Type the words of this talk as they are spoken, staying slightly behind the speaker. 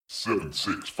7,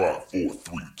 6, 5, 4,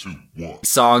 3, 2, 1.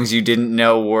 Songs you didn't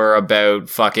know were about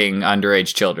fucking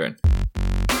underage children.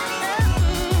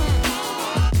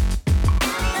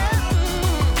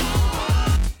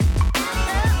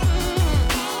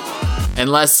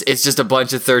 Unless it's just a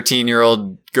bunch of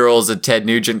 13-year-old girls at Ted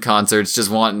Nugent concerts just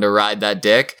wanting to ride that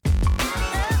dick.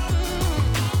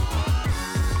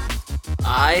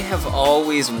 I have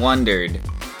always wondered,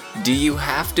 do you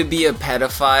have to be a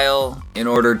pedophile in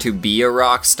order to be a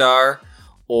rock star?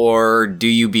 Or do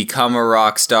you become a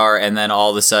rock star and then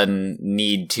all of a sudden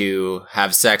need to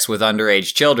have sex with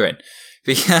underage children?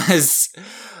 Because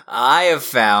I have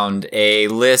found a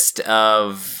list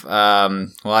of,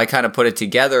 I kind of put it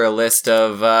together, a list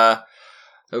of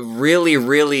really,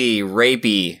 really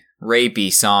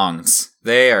rapey songs.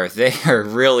 They are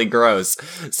really gross.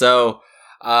 So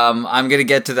I'm going to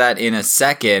get to that in a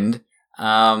second.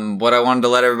 What I wanted to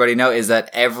let everybody know is that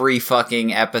every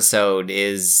fucking episode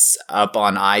is up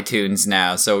on iTunes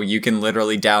now, so you can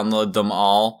literally download them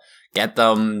all, get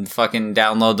them, fucking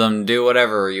download them, do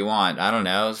whatever you want. I don't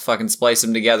know, fucking splice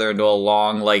them together into a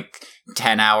long,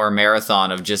 10-hour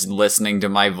marathon of just listening to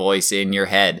my voice in your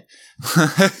head.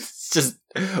 Just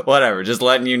whatever, just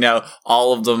letting you know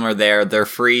all of them are there. They're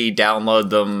free, download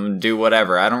them, do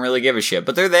whatever. I don't really give a shit,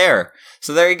 but they're there.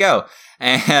 So there you go.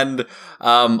 And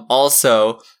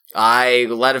also, I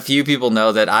let a few people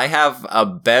know that I have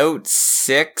about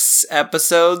 6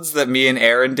 episodes that me and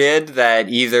Aaron did that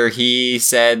either he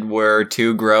said were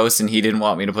too gross and he didn't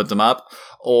want me to put them up,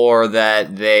 or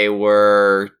that they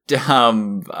were,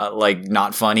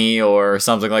 not funny or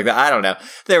something like that. I don't know.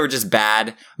 They were just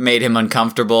bad, made him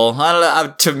uncomfortable. I don't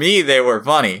know. To me, they were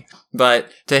funny, but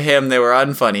to him, they were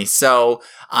unfunny. So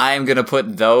I'm going to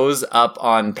put those up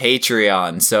on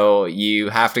Patreon. So you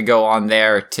have to go on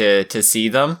there to see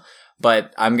them.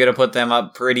 But I'm going to put them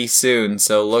up pretty soon.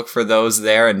 So look for those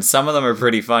there. And some of them are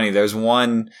pretty funny. There's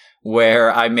one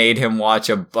where I made him watch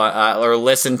or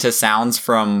listen to sounds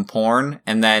from porn.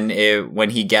 And then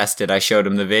when he guessed it, I showed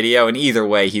him the video. And either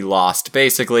way, he lost.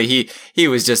 Basically, he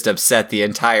was just upset the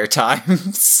entire time.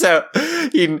 So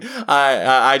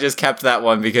I just kept that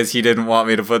one because he didn't want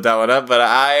me to put that one up. But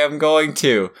I am going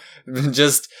to.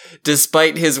 Just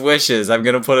despite his wishes, I'm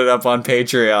going to put it up on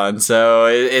Patreon. So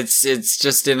it's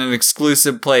just in an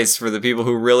exclusive place for the people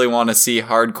who really want to see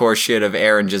hardcore shit of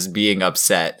Aaron just being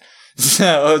upset.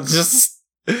 So just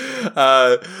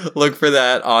look for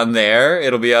that on there.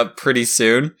 It'll be up pretty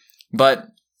soon. But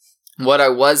what I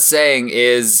was saying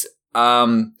is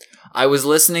I was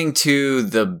listening to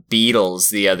the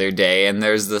Beatles the other day, and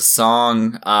there's the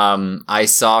song I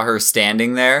Saw Her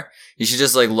Standing There. You should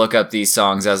just look up these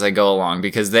songs as I go along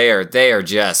because they are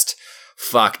just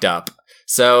fucked up.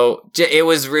 So it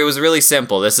was really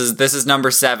simple. This is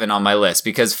number 7 on my list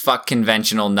because fuck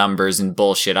conventional numbers and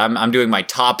bullshit. I'm doing my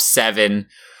top 7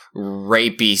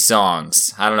 rapey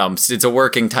songs. I don't know. It's a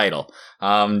working title.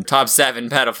 Top 7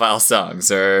 pedophile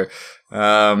songs, or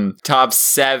top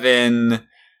 7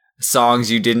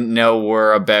 songs you didn't know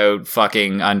were about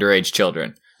fucking underage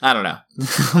children. I don't know.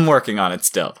 I'm working on it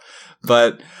still,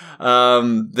 but.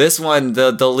 This one,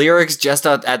 the lyrics just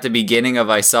at the beginning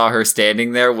of I Saw Her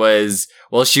Standing There was,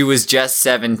 well, she was just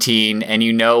 17 and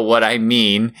you know what I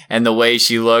mean, and the way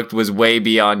she looked was way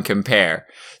beyond compare.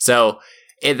 So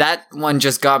that one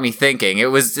just got me thinking.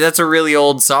 That's a really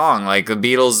old song. The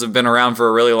Beatles have been around for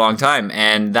a really long time,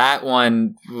 and that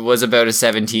one was about a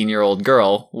 17-year-old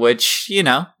girl, which,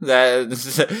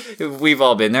 that we've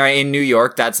all been there. In New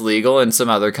York, that's legal. In some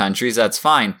other countries, that's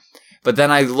fine. But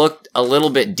then I looked a little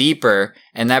bit deeper,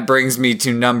 and that brings me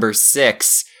to number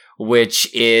 6,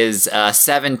 which is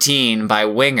 17 by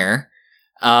Winger.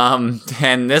 And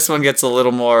this one gets a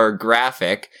little more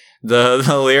graphic. The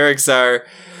lyrics are,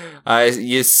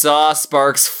 you saw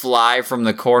sparks fly from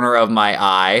the corner of my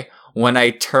eye. When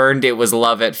I turned, it was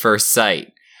love at first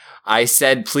sight. I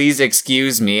said, please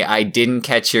excuse me, I didn't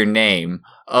catch your name.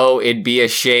 Oh, it'd be a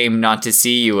shame not to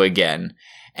see you again.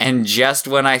 And just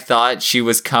when I thought she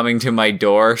was coming to my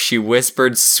door, she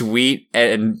whispered sweet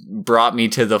and brought me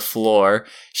to the floor.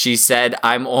 She said,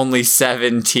 I'm only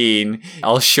 17.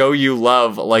 I'll show you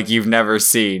love like you've never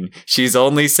seen. She's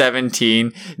only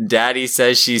 17. Daddy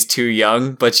says she's too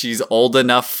young, but she's old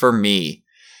enough for me.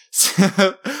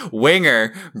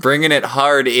 Winger bringing it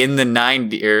hard in the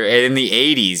 90s or in the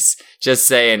 80s, just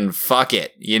saying fuck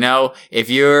it. If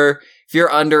you're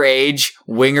underage,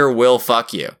 Winger will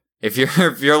fuck you. If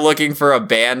you're looking for a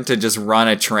band to just run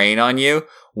a train on you,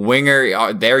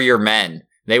 Winger, they're your men.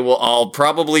 They will all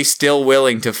probably still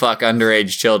willing to fuck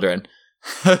underage children.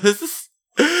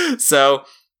 So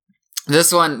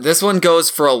this one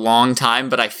goes for a long time,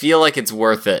 but I feel like it's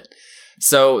worth it.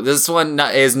 So this one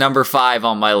is number 5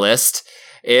 on my list.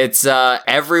 It's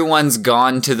Everyone's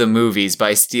Gone to the Movies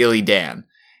by Steely Dan.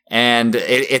 And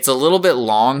it's a little bit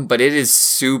long, but it is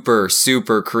super,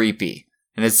 super creepy.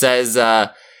 And it says,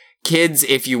 kids,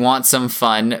 if you want some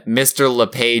fun, Mr.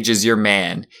 LePage is your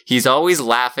man. He's always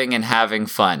laughing and having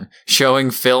fun, showing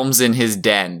films in his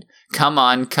den. Come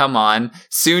on,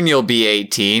 soon you'll be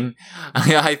 18.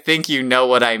 I think you know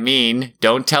what I mean.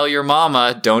 Don't tell your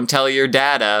mama, don't tell your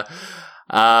dada.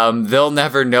 They'll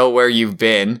never know where you've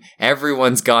been.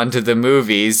 Everyone's gone to the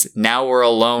movies. Now we're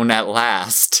alone at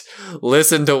last.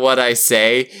 Listen to what I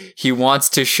say. He wants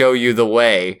to show you the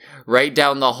way. Right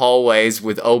down the hallways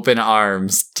with open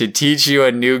arms to teach you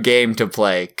a new game to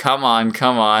play. Come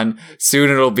on. Soon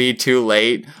it'll be too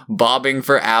late. Bobbing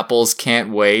for apples,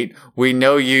 can't wait. We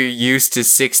know you used to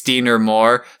 16 or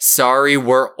more. Sorry,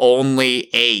 we're only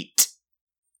 8.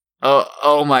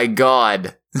 Oh my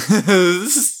god.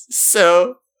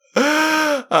 So,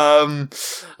 I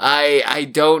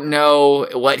don't know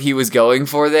what he was going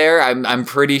for there. I'm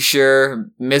pretty sure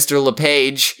Mr.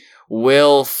 LePage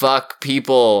will fuck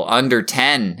people under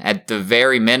 10 at the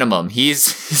very minimum.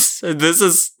 This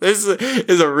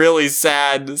is a really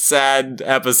sad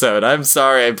episode. I'm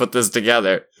sorry I put this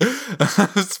together.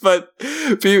 But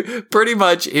pretty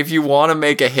much, if you want to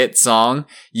make a hit song,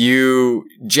 you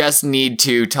just need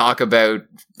to talk about.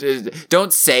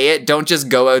 Don't say it. Don't just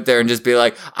go out there and just be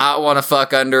like, I want to fuck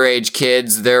underage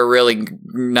kids. They're really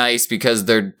nice because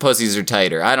their pussies are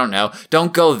tighter. I don't know.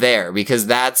 Don't go there because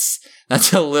that's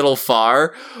a little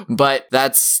far, but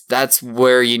that's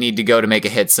where you need to go to make a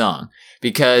hit song.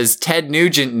 Because Ted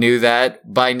Nugent knew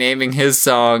that by naming his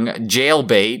song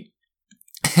Jailbait.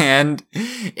 And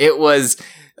it was,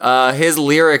 his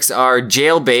lyrics are,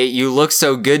 jailbait, you look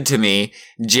so good to me.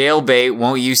 Jailbait,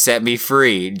 won't you set me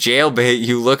free? Jailbait,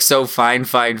 you look so fine.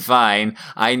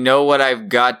 I know what I've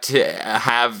got to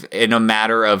have in a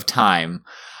matter of time.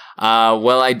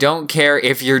 Well, I don't care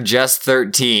if you're just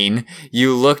 13.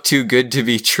 You look too good to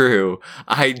be true.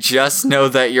 I just know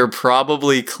that you're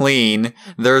probably clean.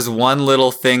 There's one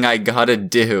little thing I gotta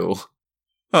do.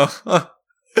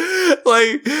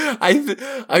 Like,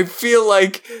 I feel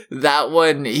like that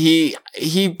one, he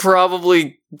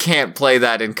probably can't play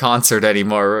that in concert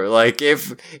anymore. Like,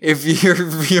 if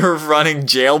you're running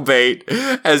Jailbait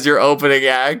as your opening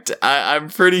act, I'm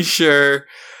pretty sure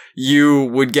you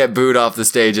would get booed off the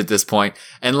stage at this point.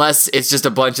 Unless it's just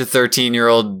a bunch of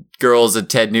 13-year-old girls at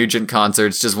Ted Nugent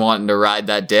concerts just wanting to ride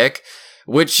that dick,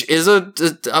 which is a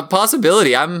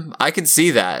possibility. I can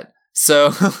see that.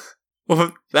 So,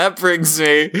 well, that brings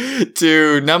me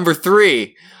to number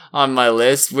 3 on my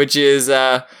list, which is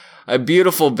a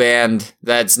beautiful band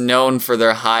that's known for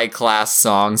their high-class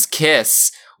songs,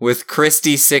 Kiss, with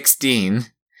Christy 16.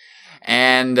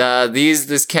 And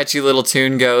this catchy little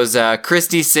tune goes,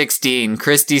 Christy 16,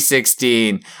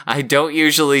 I don't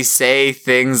usually say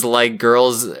things like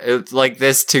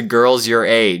this to girls your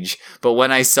age, but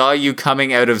when I saw you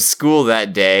coming out of school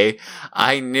that day,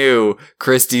 I knew,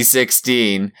 Christy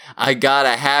 16, I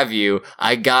gotta have you.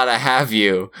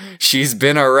 She's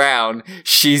been around,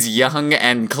 she's young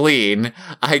and clean,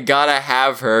 I gotta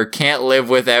have her, can't live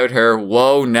without her,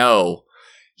 whoa no.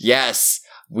 Yes.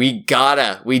 We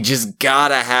just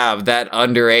gotta have that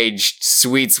underage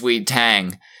sweet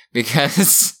tang.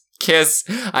 Because Kiss,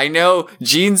 I know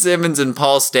Gene Simmons and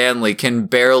Paul Stanley can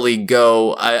barely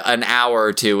go an hour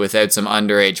or two without some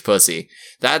underage pussy.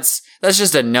 That's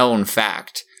just a known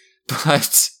fact.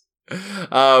 But,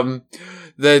 the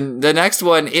next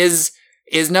one is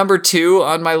number 2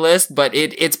 on my list, but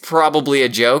it's probably a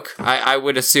joke. I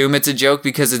would assume it's a joke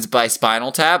because it's by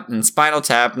Spinal Tap, and Spinal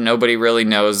Tap, nobody really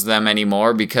knows them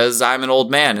anymore because I'm an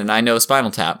old man and I know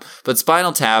Spinal Tap. But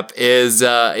Spinal Tap is,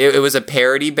 it was a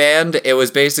parody band. It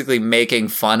was basically making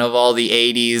fun of all the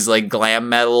 80s, like, glam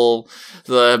metal,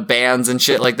 the bands and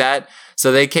shit like that.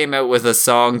 So they came out with a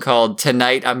song called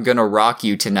Tonight I'm Gonna Rock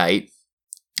You Tonight.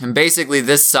 And basically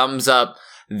this sums up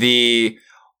the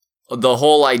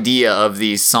whole idea of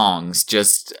these songs,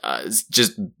 just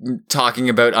talking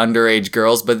about underage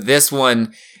girls, but this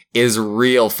one is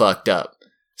real fucked up.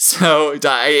 So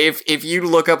if you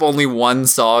look up only one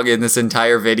song in this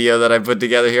entire video that I put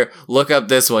together here, look up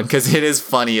this one, because it is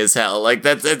funny as hell. Like,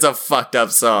 it's a fucked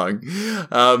up song.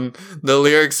 The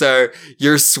lyrics are,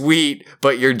 you're sweet,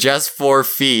 but you're just 4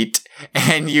 feet,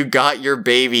 and you got your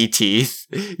baby teeth.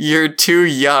 You're too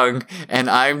young,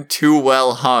 and I'm too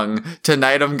well hung.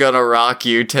 Tonight I'm gonna rock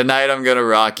you.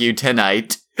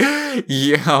 Tonight.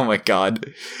 Yeah, oh my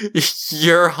god.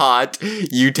 You're hot.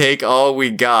 You take all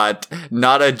we got.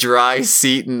 Not a dry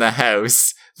seat in the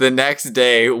house. The next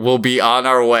day, we'll be on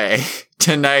our way.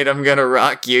 Tonight I'm gonna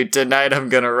rock you. Tonight I'm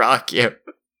gonna rock you.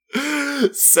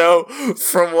 So,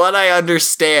 from what I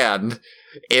understand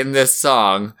in this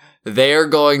song, they are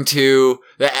going to,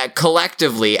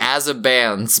 collectively, as a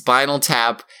band, Spinal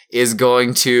Tap is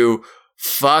going to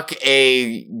fuck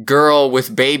a girl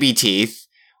with baby teeth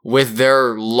with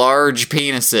their large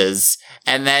penises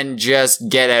and then just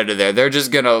get out of there. They're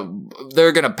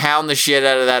gonna pound the shit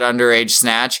out of that underage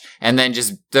snatch and then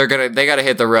they gotta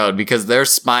hit the road because they're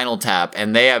Spinal Tap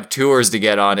and they have tours to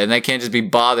get on and they can't just be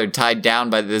bothered tied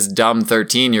down by this dumb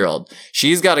 13-year-old.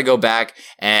 She's gotta go back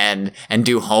and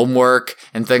do homework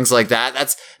and things like that.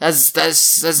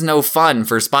 That's no fun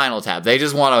for Spinal Tap. They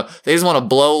just wanna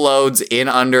blow loads in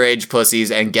underage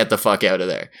pussies and get the fuck out of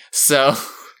there. So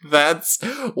that's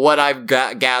what I've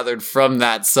gathered from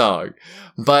that song.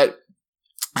 But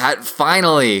that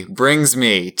finally brings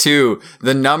me to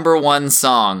the number one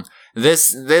song.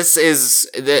 This is,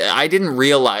 I didn't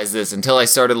realize this until I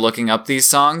started looking up these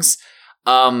songs.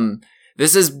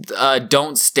 This is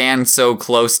Don't Stand So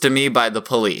Close to Me by The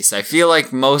Police. I feel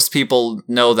like most people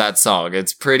know that song.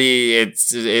 It's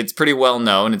pretty well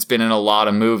known. It's been in a lot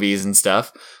of movies and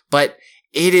stuff. But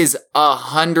it is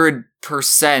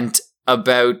 100%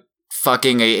 about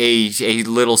fucking a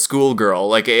little schoolgirl.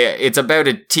 Like, it's about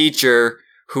a teacher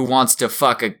who wants to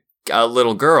fuck a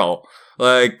little girl.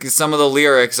 Like, some of the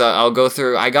lyrics I'll go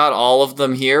through. I got all of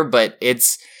them here, but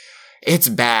it's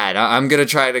bad. I'm gonna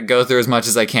try to go through as much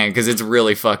as I can because it's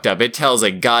really fucked up. It tells a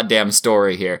goddamn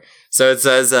story here. So it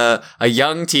says, a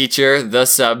young teacher, the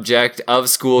subject of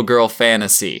schoolgirl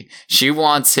fantasy. She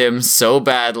wants him so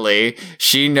badly,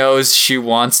 she knows she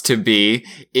wants to be.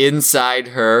 Inside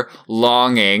her,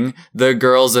 longing, the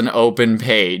girl's an open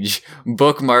page.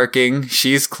 Bookmarking,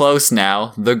 she's close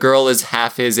now, the girl is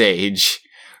half his age.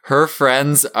 Her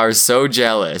friends are so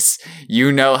jealous,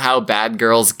 you know how bad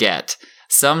girls get.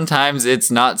 Sometimes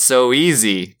it's not so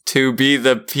easy to be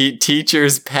the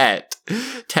teacher's pet.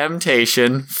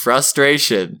 Temptation,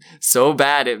 frustration, so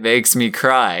bad it makes me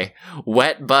cry.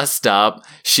 Wet bus stop,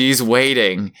 she's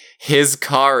waiting. His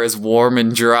car is warm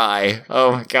and dry.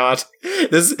 Oh my god.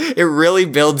 It really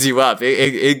builds you up.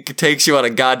 It takes you on a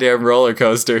goddamn roller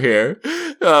coaster here.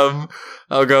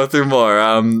 I'll go through more.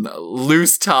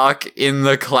 Loose talk in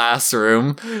the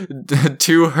classroom.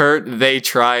 To hurt, they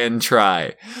try and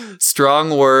try.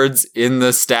 Strong words in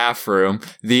the staff room.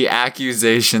 The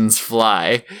accusations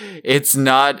fly. It's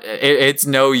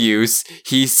no use.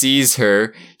 He sees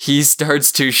her. He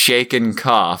starts to shake and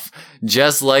cough.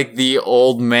 Just like the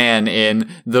old man in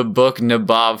the book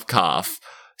Nabokov.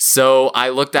 So I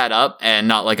looked that up, and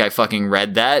not like I fucking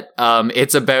read that.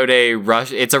 It's about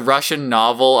it's a Russian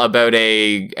novel about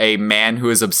a man who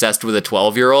is obsessed with a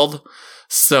 12-year-old.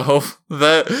 So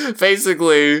the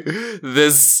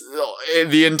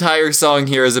entire song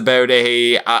here is about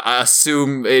I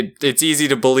assume it's easy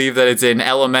to believe that it's an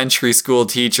elementary school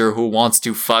teacher who wants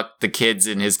to fuck the kids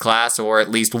in his class, or at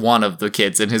least one of the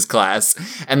kids in his class.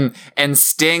 And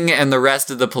Sting and the rest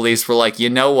of the Police were like, you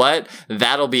know what?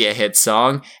 That'll be a hit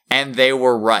song. And they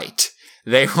were right.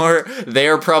 They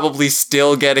are probably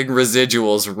still getting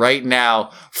residuals right now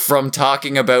from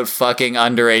talking about fucking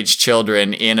underage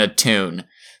children in a tune.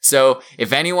 So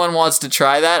if anyone wants to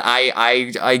try that,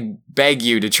 I beg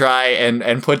you to try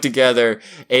and put together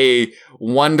a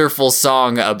wonderful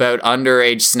song about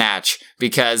underage snatch,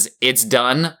 because it's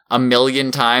done a million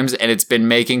times and it's been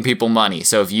making people money.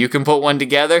 So if you can put one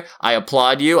together, I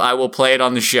applaud you. I will play it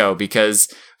on the show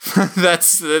because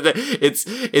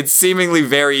it's seemingly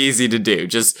very easy to do.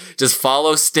 Just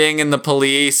follow Sting and the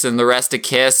Police and the rest of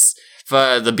Kiss,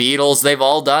 the Beatles. They've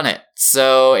all done it.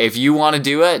 So if you want to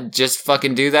do it, just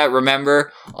fucking do that.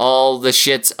 Remember, all the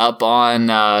shit's up on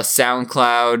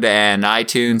SoundCloud and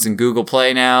iTunes and Google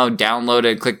Play now. Download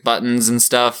it, click buttons and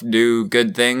stuff, do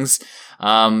good things.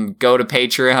 Go to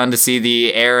Patreon to see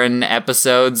the Aaron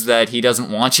episodes that he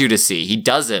doesn't want you to see. He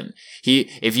doesn't.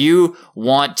 If you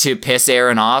want to piss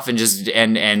Aaron off and just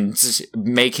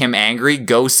make him angry,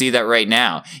 go see that right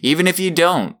now. Even if you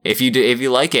don't, if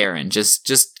you like Aaron,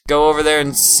 just go over there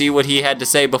and see what he had to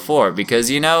say before,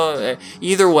 because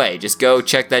either way, just go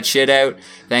check that shit out.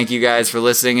 Thank you guys for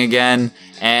listening again,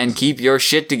 and keep your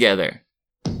shit together.